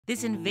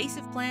This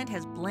invasive plant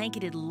has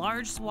blanketed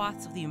large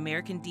swaths of the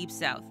American Deep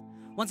South.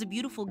 Once a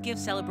beautiful gift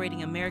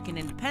celebrating American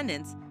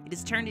independence, it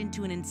has turned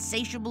into an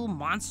insatiable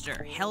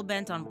monster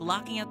hell-bent on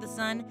blocking out the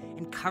sun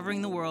and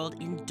covering the world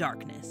in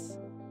darkness.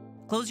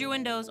 Close your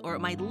windows or it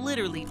might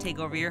literally take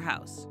over your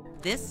house.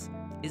 This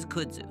is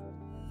Kudzu.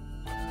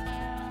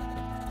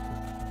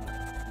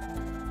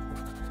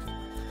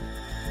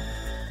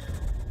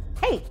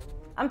 Hey,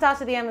 I'm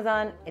Tasha the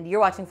Amazon, and you're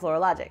watching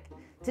Animalogic.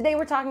 Today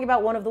we're talking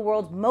about one of the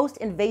world's most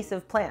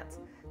invasive plants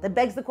that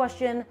begs the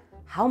question,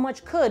 how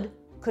much could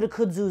a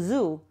kudzu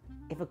zoo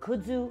if a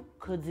kudzu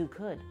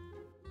could?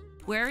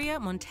 Pueria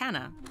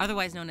montana,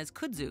 otherwise known as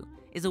kudzu,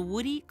 is a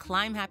woody,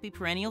 climb-happy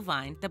perennial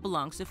vine that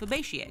belongs to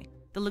Fabaceae,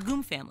 the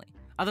legume family,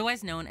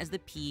 otherwise known as the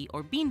pea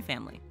or bean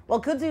family.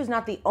 While kudzu is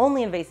not the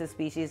only invasive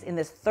species in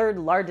this third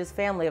largest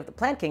family of the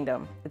plant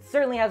kingdom, it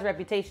certainly has a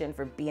reputation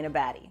for being a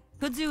baddie.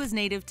 Kudzu is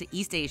native to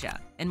East Asia,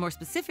 and more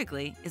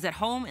specifically, is at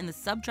home in the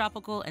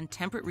subtropical and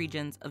temperate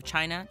regions of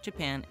China,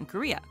 Japan, and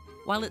Korea.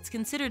 While it's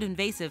considered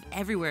invasive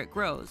everywhere it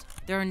grows,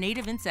 there are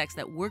native insects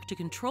that work to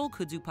control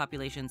kudzu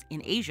populations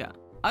in Asia.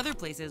 Other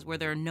places where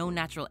there are no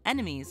natural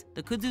enemies,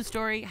 the kudzu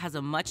story has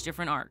a much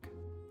different arc.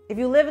 If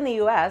you live in the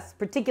US,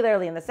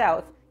 particularly in the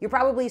South, you're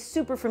probably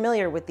super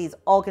familiar with these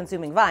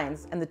all-consuming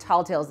vines and the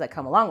tall tales that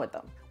come along with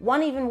them.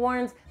 One even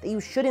warns that you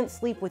shouldn't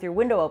sleep with your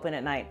window open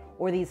at night,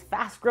 or these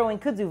fast-growing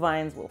kudzu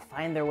vines will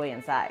find their way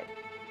inside.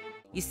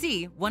 You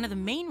see, one of the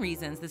main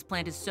reasons this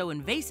plant is so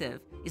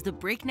invasive is the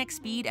breakneck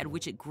speed at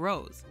which it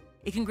grows.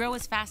 It can grow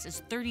as fast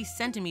as 30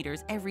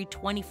 centimeters every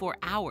 24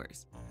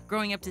 hours,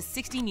 growing up to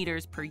 60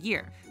 meters per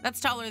year.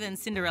 That's taller than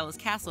Cinderella's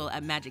castle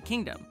at Magic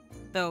Kingdom.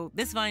 Though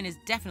this vine is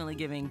definitely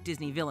giving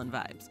Disney villain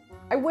vibes.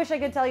 I wish I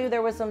could tell you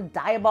there was some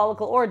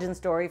diabolical origin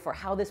story for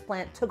how this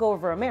plant took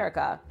over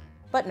America,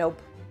 but nope,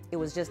 it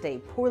was just a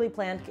poorly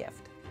planned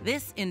gift.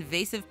 This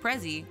invasive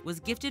prezi was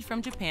gifted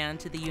from Japan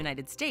to the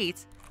United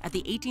States at the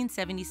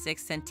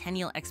 1876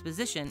 Centennial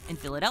Exposition in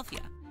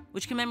Philadelphia,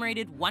 which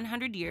commemorated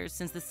 100 years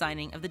since the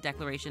signing of the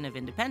Declaration of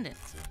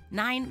Independence.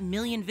 9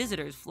 million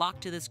visitors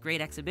flocked to this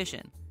great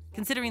exhibition.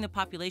 Considering the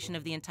population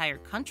of the entire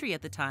country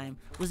at the time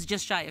was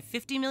just shy of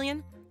 50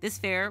 million, this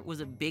fair was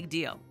a big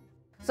deal.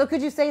 So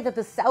could you say that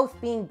the South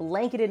being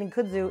blanketed in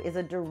kudzu is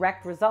a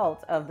direct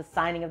result of the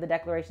signing of the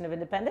Declaration of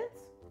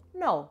Independence?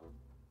 No.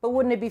 But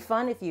wouldn't it be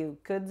fun if you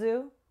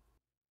kudzu?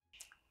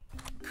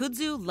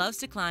 Kudzu loves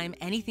to climb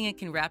anything it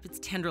can wrap its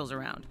tendrils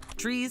around.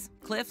 Trees,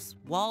 cliffs,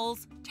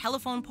 walls,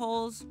 telephone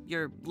poles,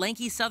 your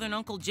lanky southern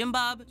Uncle Jim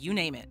Bob, you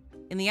name it.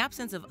 In the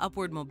absence of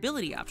upward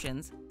mobility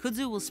options,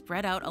 kudzu will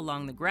spread out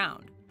along the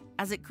ground.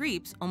 As it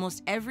creeps,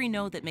 almost every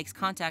node that makes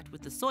contact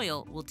with the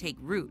soil will take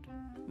root,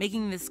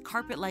 making this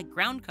carpet-like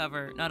ground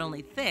cover not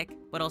only thick,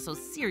 but also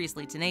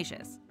seriously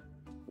tenacious.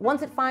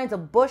 Once it finds a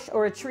bush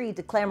or a tree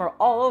to clamber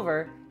all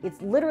over,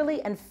 it's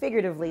literally and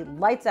figuratively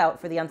lights out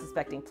for the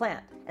unsuspecting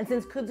plant. And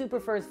since kudzu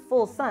prefers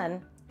full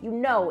sun, you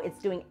know it's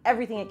doing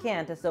everything it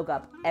can to soak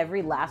up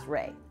every last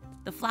ray.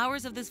 The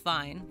flowers of this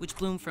vine, which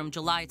bloom from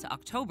July to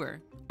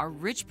October, are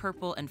rich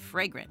purple and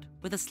fragrant,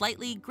 with a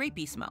slightly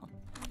grapey smell.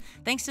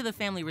 Thanks to the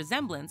family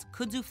resemblance,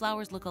 kudzu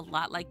flowers look a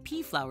lot like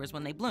pea flowers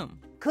when they bloom.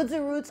 Kudzu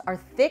roots are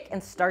thick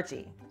and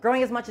starchy,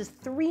 growing as much as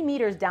 3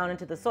 meters down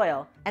into the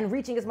soil and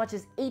reaching as much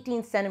as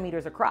 18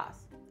 centimeters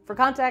across. For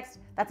context,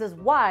 that's as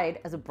wide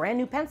as a brand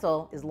new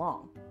pencil is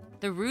long.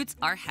 The roots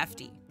are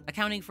hefty,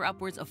 accounting for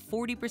upwards of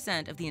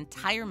 40% of the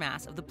entire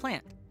mass of the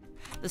plant.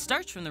 The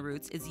starch from the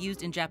roots is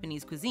used in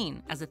Japanese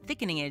cuisine as a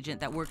thickening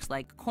agent that works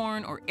like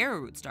corn or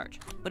arrowroot starch,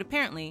 but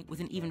apparently with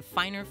an even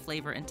finer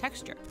flavor and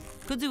texture.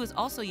 Kudzu is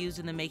also used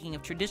in the making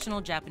of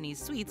traditional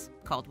Japanese sweets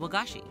called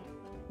wagashi.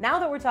 Now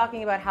that we're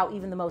talking about how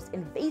even the most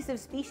invasive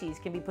species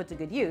can be put to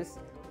good use,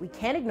 we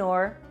can't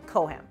ignore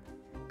cohemp.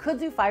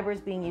 Kudzu fiber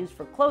is being used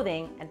for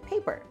clothing and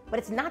paper, but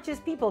it's not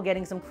just people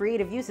getting some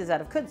creative uses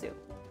out of kudzu.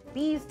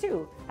 Bees,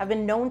 too, have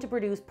been known to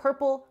produce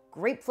purple,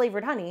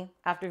 grape-flavored honey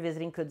after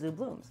visiting kudzu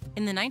blooms.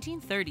 In the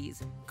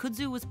 1930s,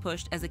 kudzu was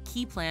pushed as a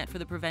key plant for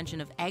the prevention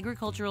of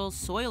agricultural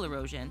soil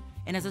erosion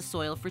and as a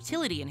soil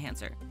fertility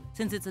enhancer,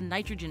 since it's a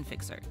nitrogen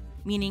fixer,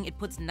 meaning it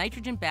puts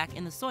nitrogen back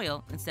in the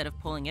soil instead of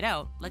pulling it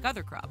out like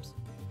other crops.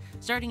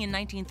 Starting in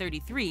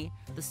 1933,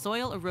 the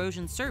Soil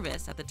Erosion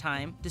Service at the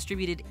time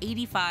distributed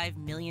 85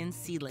 million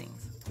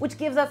seedlings. Which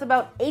gives us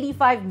about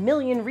 85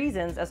 million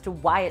reasons as to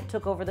why it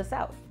took over the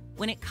South.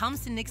 When it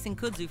comes to nixing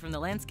kudzu from the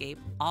landscape,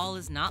 all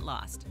is not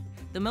lost.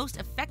 The most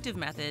effective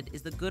method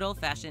is the good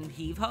old-fashioned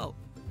heave-ho.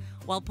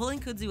 While pulling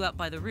kudzu up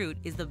by the root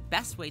is the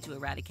best way to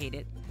eradicate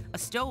it, a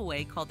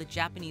stowaway called the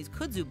Japanese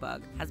kudzu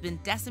bug has been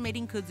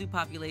decimating kudzu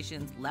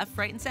populations left,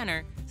 right, and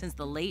center since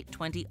the late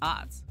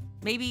 20-aughts.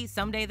 Maybe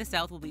someday the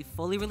South will be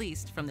fully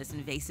released from this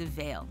invasive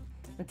veil.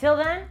 Until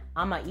then,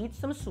 I'ma eat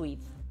some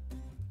sweets.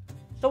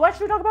 So what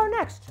should we talk about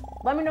next?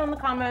 Let me know in the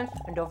comments,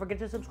 and don't forget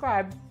to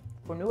subscribe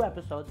for new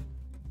episodes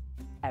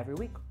every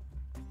week.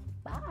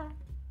 Bye.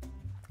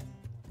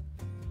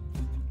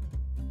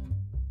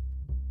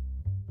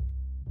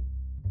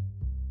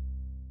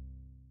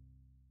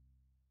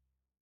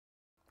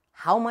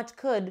 How much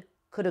could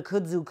a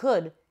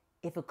kudzu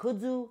if a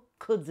kudzu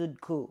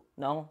kudzu-ku?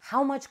 No.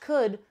 How much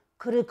could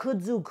a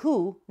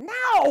kudzu-ku?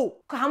 No!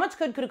 How much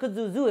could a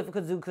kudzu-zu if a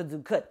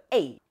kudzu could?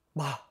 Hey.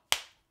 Bah.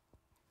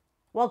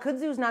 While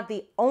kudzu is not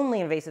the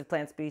only invasive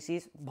plant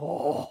species,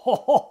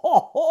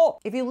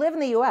 if you live in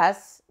the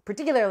US,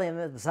 particularly in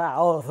the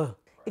South,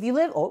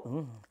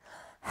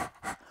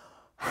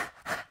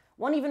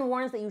 one even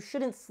warns that you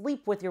shouldn't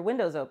sleep with your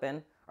windows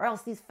open, or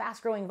else these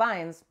fast-growing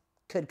vines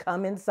could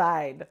come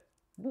inside.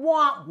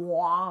 Wah,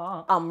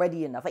 wah. I'm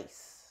ready in the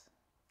face.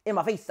 In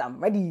my face, I'm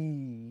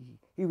ready.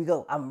 Here we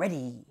go, I'm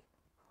ready.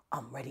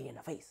 I'm ready in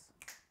the face.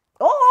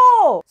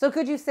 Oh! So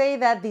could you say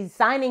that the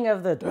signing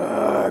of the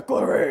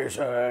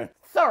Declaration...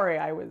 Sorry,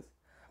 I was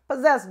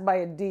possessed by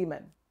a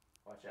demon.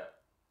 Watch out.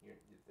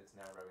 It's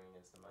now rubbing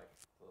against the mic.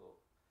 A little...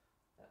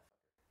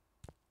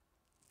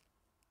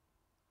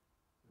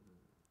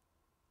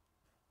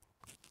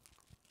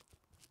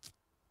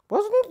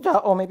 Wasn't it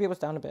down? Oh, maybe it was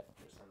down a bit.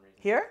 For some reason.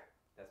 Here?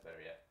 That's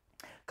better, yeah.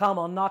 Come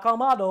on,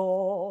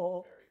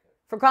 Nakamado. Very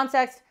good. For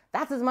context,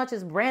 that's as much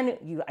as brand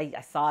new...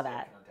 I saw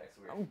that. Context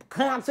weird.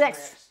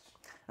 Context.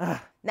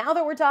 Now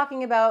that we're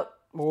talking about...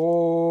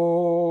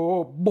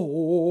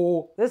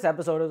 This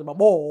episode is about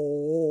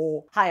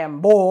Bo. Hi, I'm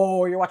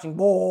Bo. You're watching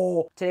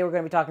Bo. Today we're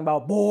going to be talking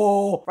about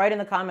Bo. Write in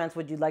the comments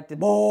what you'd like to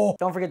Bo.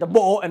 Don't forget the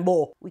Bo and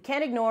Bo. We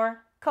can't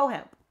ignore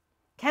cohemp.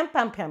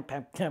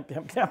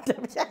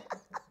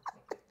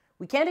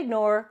 We can't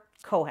ignore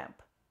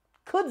cohemp.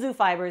 Kudzu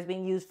fiber is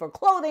being used for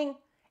clothing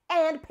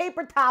and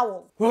paper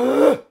towels.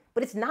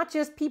 But it's not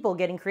just people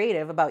getting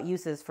creative about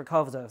uses for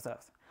kudzu.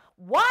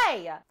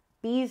 Why?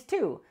 Bees,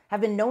 too, have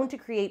been known to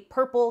create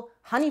purple,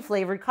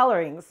 honey-flavored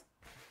colorings.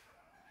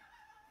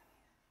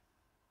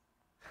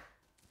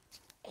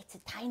 It's a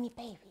tiny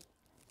baby.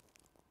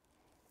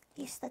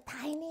 He's the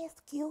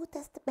tiniest,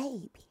 cutest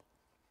baby.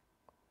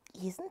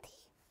 Isn't he?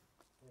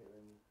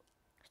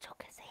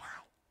 Suka, say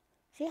hi.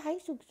 Say hi,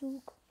 Suk.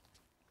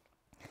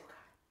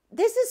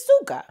 This is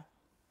Suka.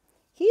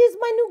 He is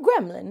my new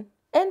gremlin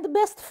and the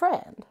best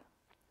friend.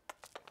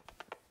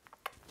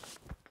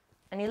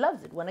 And he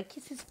loves it when I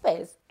kiss his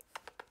face.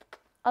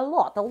 A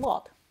lot.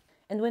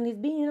 And when he's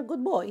being a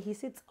good boy, he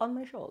sits on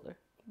my shoulder.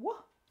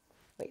 What?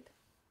 Wait.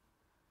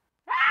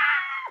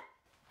 Ah!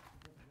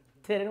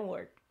 Didn't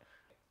work.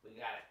 We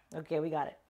got it. Okay, we got it.